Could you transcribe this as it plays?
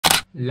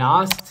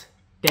Last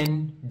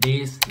 10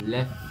 days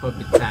left for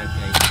BITSAT,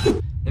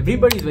 guys.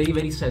 Everybody's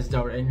very stressed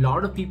out, and a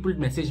lot of people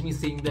message me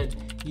saying that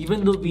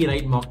even though we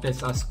write mock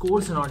tests, our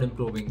scores are not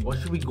improving. What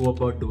should we go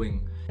about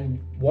doing?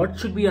 And what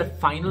should be our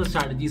final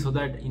strategy so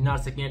that in our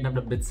second attempt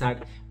at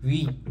BITSAT,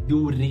 we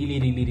do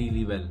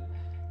really well?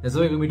 That's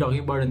what we're going to be talking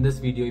about in this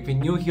video. If you're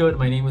new here,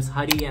 my name is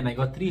Hari and I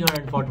got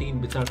 340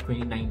 in BITSAT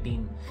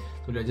 2019.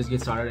 So let's just get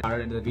started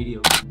into the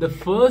video. The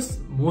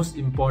first most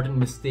important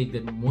mistake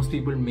that most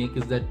people make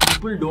is that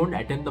people don't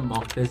attend the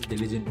mock test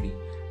diligently.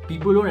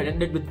 People don't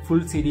attend it with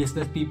full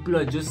seriousness. People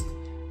are just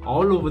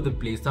all over the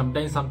place.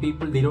 Sometimes some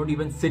people, they don't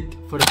even sit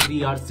for a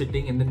 3-hour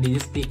sitting and then they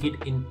just take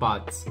it in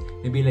parts.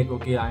 Maybe like,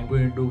 okay, I'm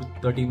going to do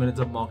 30 minutes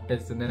of mock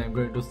test and then I'm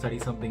going to study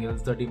something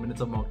else, 30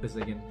 minutes of mock test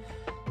again.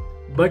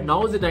 But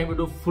now is the time to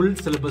do full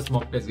syllabus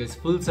mock test, guys.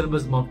 Full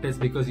syllabus mock test,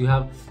 because you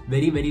have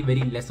very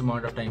less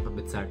amount of time for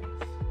BITSAT.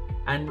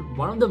 And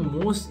one of the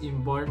most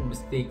important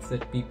mistakes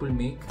that people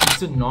make is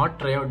to not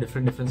try out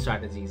different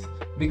strategies,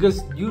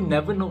 because you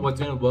never know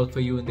what's going to work for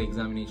you in the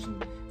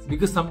examination.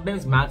 Because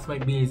sometimes maths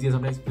might be easier,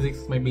 sometimes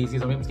physics might be easier,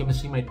 sometimes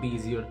chemistry might be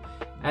easier.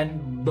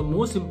 And the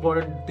most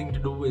important thing to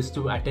do is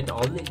to attend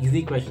all the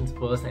easy questions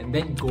first and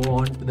then go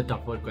on to the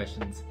tougher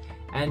questions.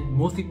 And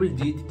most people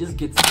just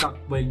get stuck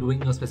while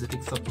doing a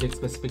specific subject,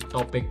 specific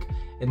topic,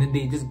 and then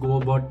they just go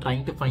about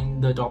trying to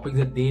find the topics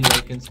that they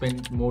like and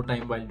spend more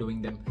time while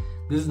doing them.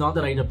 This is not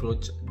the right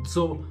approach.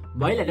 So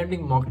while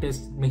attempting mock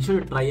tests, make sure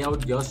to try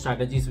out your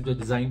strategies which are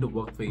designed to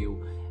work for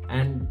you,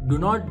 and do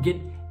not get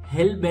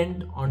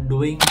hell-bent on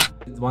doing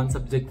one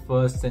subject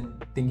first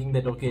and thinking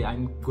that, okay,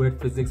 I'm good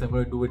at physics, I'm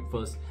going to do it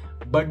first.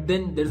 But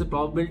then there's a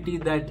probability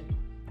that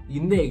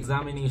in the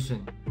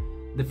examination,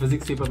 the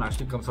physics paper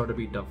actually comes out to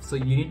be tough. So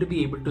you need to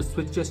be able to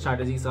switch your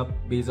strategies up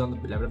based on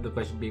the level of the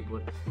question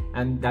paper.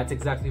 And that's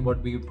exactly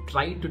what we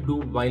tried to do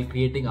while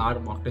creating our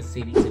mock test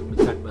series in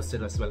BITSAT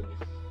Busted as well.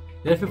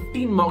 There are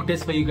 15 mock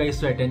tests for you guys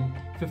to attend,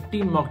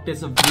 15 mock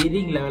tests of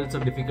varying levels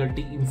of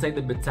difficulty inside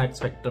the BITSAT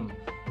spectrum.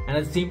 And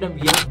at the same time,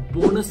 we have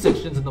bonus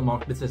sections in the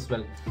mock test as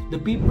well. The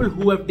people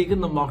who have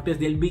taken the mock test,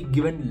 they'll be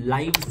given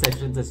live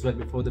sessions as well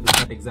before the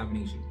BITSAT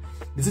examination.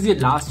 This is your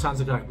last chance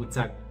to crack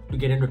BITSAT to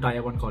get into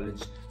Tier 1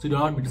 college. So do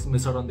not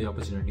miss out on the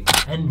opportunity.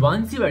 And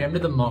once you've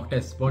attempted the mock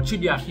test, what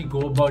should you actually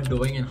go about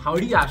doing, and how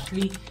do you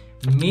actually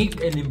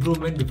make an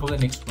improvement before the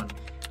next one?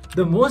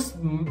 The most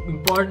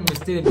important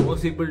mistake that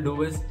most people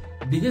do is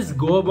they just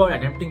go about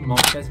attempting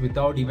mock tests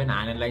without even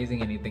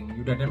analyzing anything.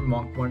 You attempt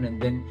mock 1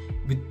 and then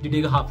you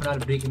take a half-an-hour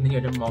break, and then you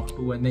attempt mock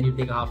 2 and then you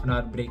take a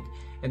half-an-hour break,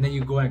 and then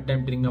you go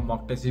attempting a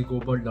mock test. You go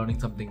about learning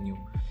something new.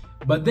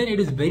 But then it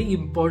is very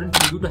important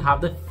for you to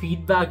have the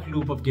feedback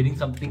loop of getting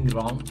something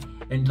wrong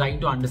and trying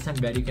to understand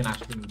where you can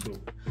actually improve.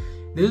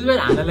 This is where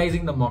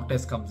analyzing the mock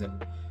test comes in.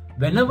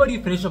 Whenever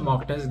you finish a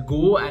mock test,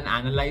 go and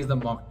analyze the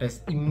mock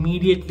test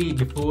immediately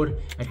before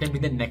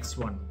attempting the next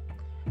one.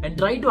 And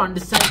try to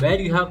understand where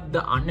you have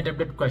the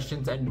unattempted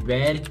questions and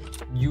where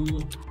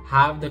you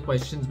have the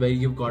questions where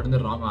you've gotten the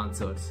wrong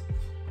answers.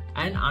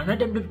 And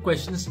unattempted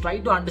questions, try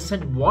to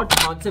understand what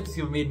concepts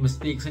you've made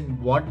mistakes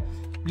and what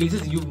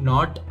places you've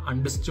not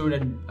understood,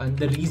 and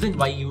the reason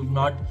why you've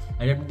not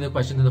attempted the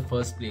question in the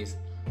first place.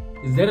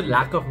 Is there a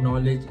lack of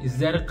knowledge? Is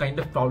there a kind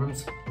of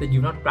problems that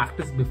you've not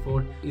practiced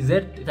before? Is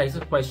there types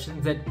of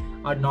questions that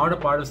are not a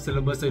part of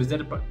syllabus, or is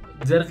there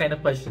a kind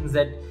of questions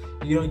that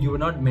you were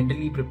not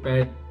mentally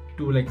prepared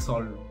to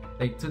solve?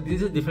 So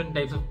these are different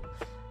types of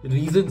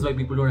reasons why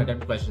people don't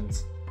attempt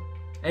questions.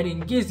 And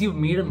in case you've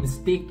made a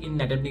mistake in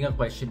attempting a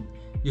question,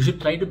 you should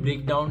try to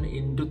break down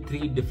into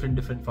 3 different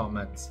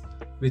formats,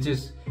 which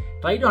is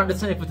try to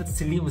understand if it's a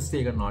silly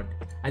mistake or not.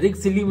 I think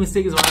silly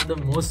mistake is one of the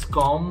most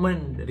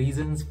common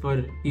reasons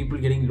for people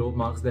getting low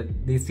marks,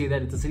 that they say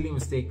that it's a silly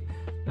mistake,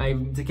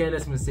 it's a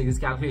careless mistake, it's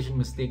a calculation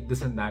mistake,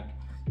 this and that.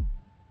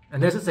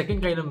 And there's a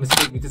second kind of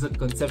mistake, which is a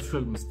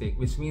conceptual mistake,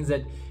 which means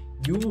that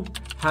you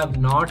have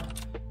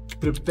not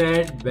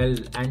prepared well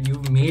and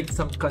you've made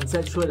some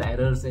conceptual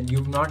errors and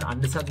you've not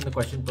understood the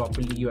question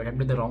properly, you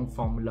attempted the wrong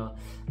formula,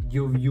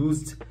 you've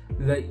used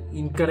the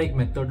incorrect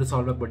method to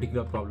solve a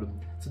particular problem.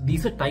 So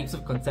these are types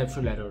of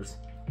conceptual errors.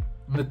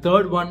 And the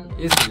third one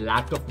is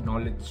lack of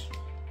knowledge.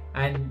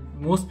 And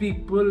most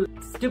people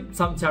skip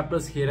some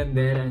chapters here and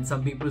there, and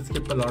some people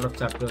skip a lot of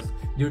chapters,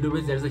 due to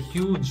which there's a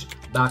huge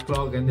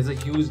backlog and there's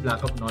a huge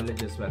lack of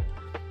knowledge as well.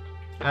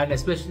 And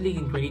especially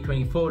in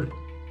 2024,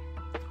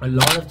 a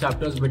lot of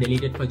chapters were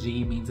deleted for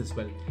JEE Mains as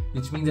well,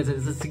 which means that there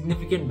is a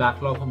significant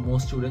backlog for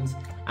most students.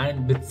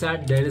 And in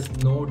BITSAT, there is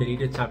no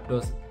deleted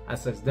chapters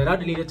as such. There are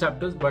deleted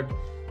chapters, but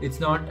it's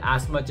not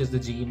as much as the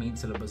JEE Mains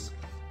syllabus,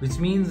 which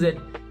means that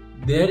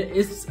there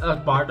is a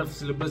part of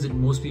syllabus that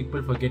most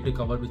people forget to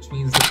cover, which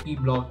means the P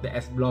block, the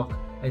S block,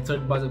 and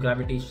certain parts of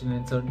gravitation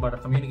and certain part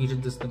of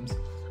communication systems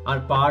are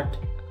part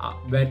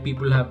where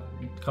people have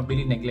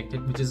completely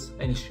neglected, which is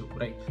an issue,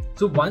 right?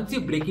 So once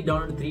you break it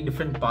down into 3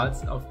 different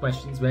parts of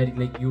questions, where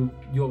you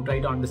try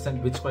to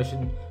understand which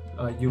question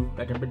you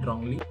attempted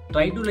wrongly,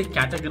 try to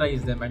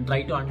categorize them and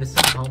try to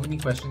understand how many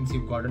questions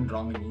you've gotten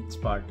wrong in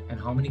each part and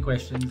how many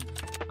questions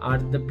are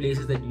the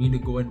places that you need to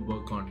go and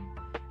work on.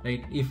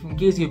 right? If in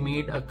case you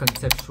made a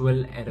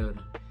conceptual error,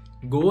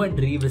 go and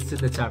revisit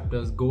the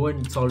chapters, go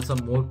and solve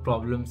some more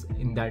problems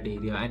in that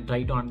area and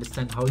try to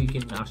understand how you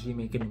can actually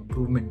make an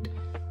improvement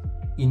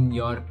in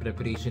your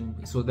preparation,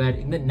 so that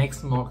in the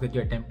next mock that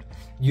you attempt,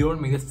 you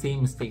don't make the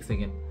same mistakes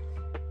again.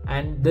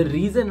 And the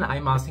reason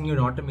I'm asking you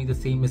not to make the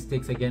same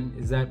mistakes again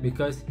is that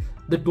because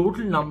the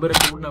total number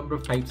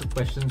of types of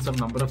questions, some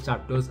number of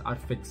chapters are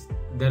fixed.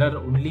 There are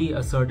only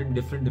a certain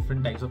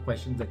different types of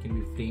questions that can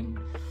be framed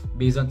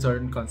based on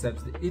certain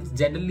concepts. It's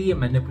generally a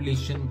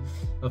manipulation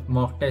of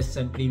mock tests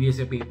and previous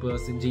year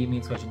papers and JEE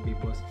Mains question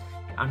papers.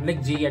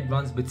 Unlike JEE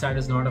Advanced, BITSAT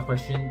is not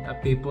a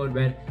paper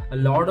where a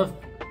lot of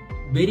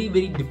very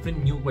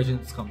different new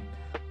questions come.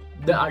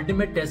 The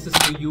ultimate test is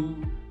for you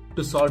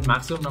to solve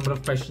maximum number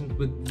of questions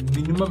with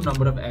minimum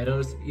number of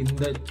errors in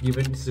the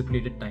given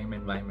stipulated time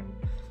environment.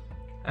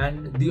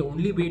 And the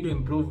only way to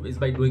improve is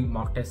by doing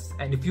mock tests.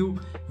 And if you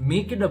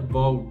make it a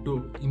vow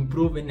to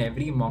improve in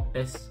every mock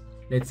test,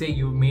 let's say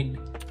you made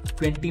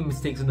 20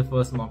 mistakes in the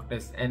first mock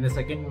test, and the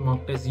second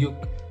mock test you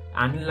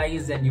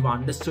analyzed and you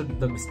understood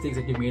the mistakes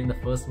that you made in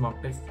the first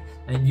mock test,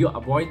 and you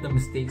avoid the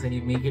mistakes and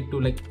you make it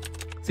to like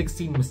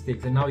 16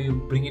 mistakes, and now you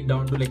bring it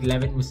down to like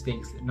 11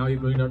 mistakes, now you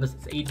bring it down to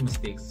 8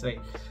 mistakes, right?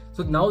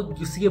 So now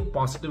you see a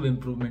positive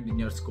improvement in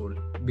your score,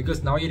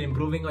 because now you're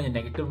improving on your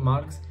negative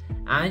marks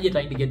and you're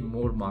trying to get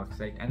more marks,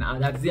 right? And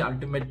that's the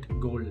ultimate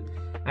goal.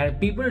 And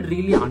people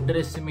really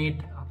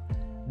underestimate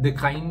the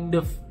kind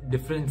of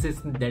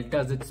differences and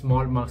deltas that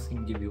small marks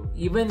can give you.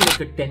 Even like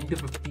a 10 to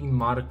 15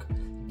 mark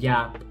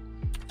gap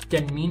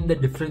can mean the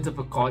difference of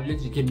a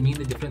college, it can mean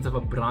the difference of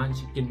a branch,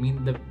 it can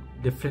mean the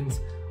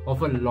difference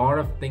of a lot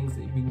of things,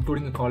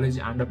 including a college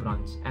and a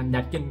branch, and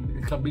that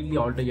can completely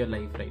alter your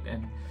life, right?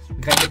 And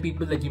the kind of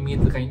people that you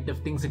meet, the kind of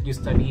things that you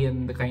study,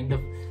 and the kind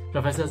of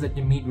professors that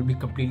you meet will be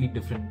completely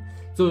different.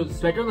 So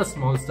sweat on the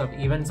small stuff,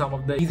 even some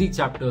of the easy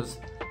chapters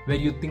where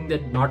you think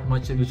that not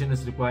much revision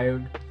is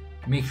required.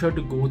 Make sure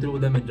to go through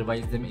them and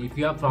revise them. If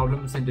you have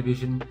problems in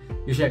revision,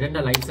 you should attend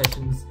the live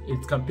sessions.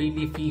 It's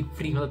completely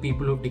free for the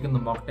people who've taken the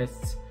mock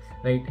tests,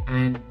 right?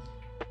 And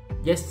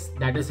yes,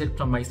 that is it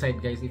from my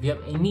side, guys. If you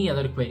have any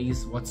other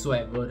queries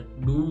whatsoever,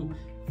 do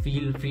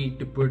feel free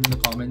to put in the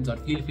comments or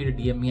feel free to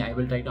DM me. I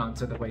will try to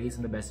answer the queries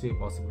in the best way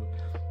possible.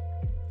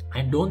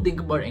 And don't think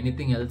about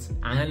anything else.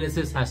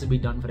 Analysis has to be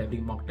done for every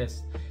mock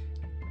test,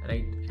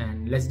 right?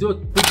 And let's do a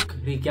quick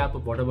recap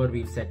of whatever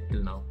we've said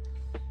till now.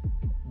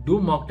 Do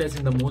mock tests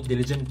in the most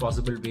diligent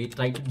possible way.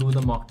 Try to do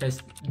the mock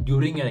test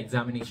during your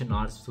examination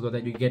hours so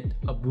that you get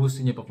a boost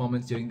in your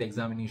performance during the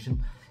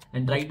examination.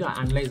 And try to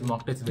analyze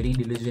mock tests very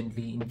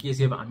diligently. In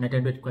case you have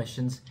unattended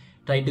questions,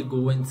 try to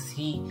go and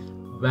see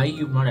why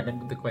you've not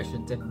attended the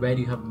questions and where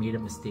you have made a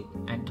mistake.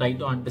 And try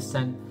to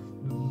understand,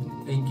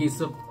 in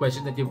case of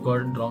questions that you've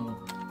gotten wrong,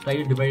 try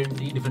to divide it into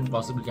 3 different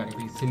possible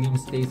categories: silly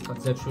mistakes,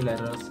 conceptual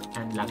errors,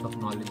 and lack of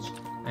knowledge.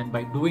 And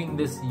by doing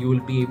this, you will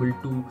be able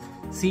to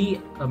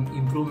see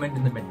improvement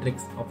in the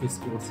metrics of your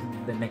scores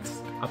in the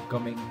next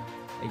upcoming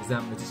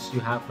exam, which you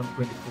have from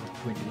 24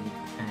 to 28.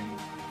 And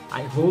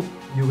I hope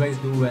you guys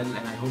do well,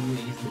 and I hope you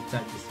ace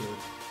BITSAT this year.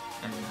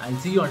 And I'll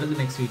see you until the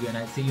next video, and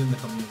I'll see you in the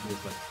coming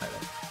videos. Bye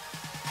bye.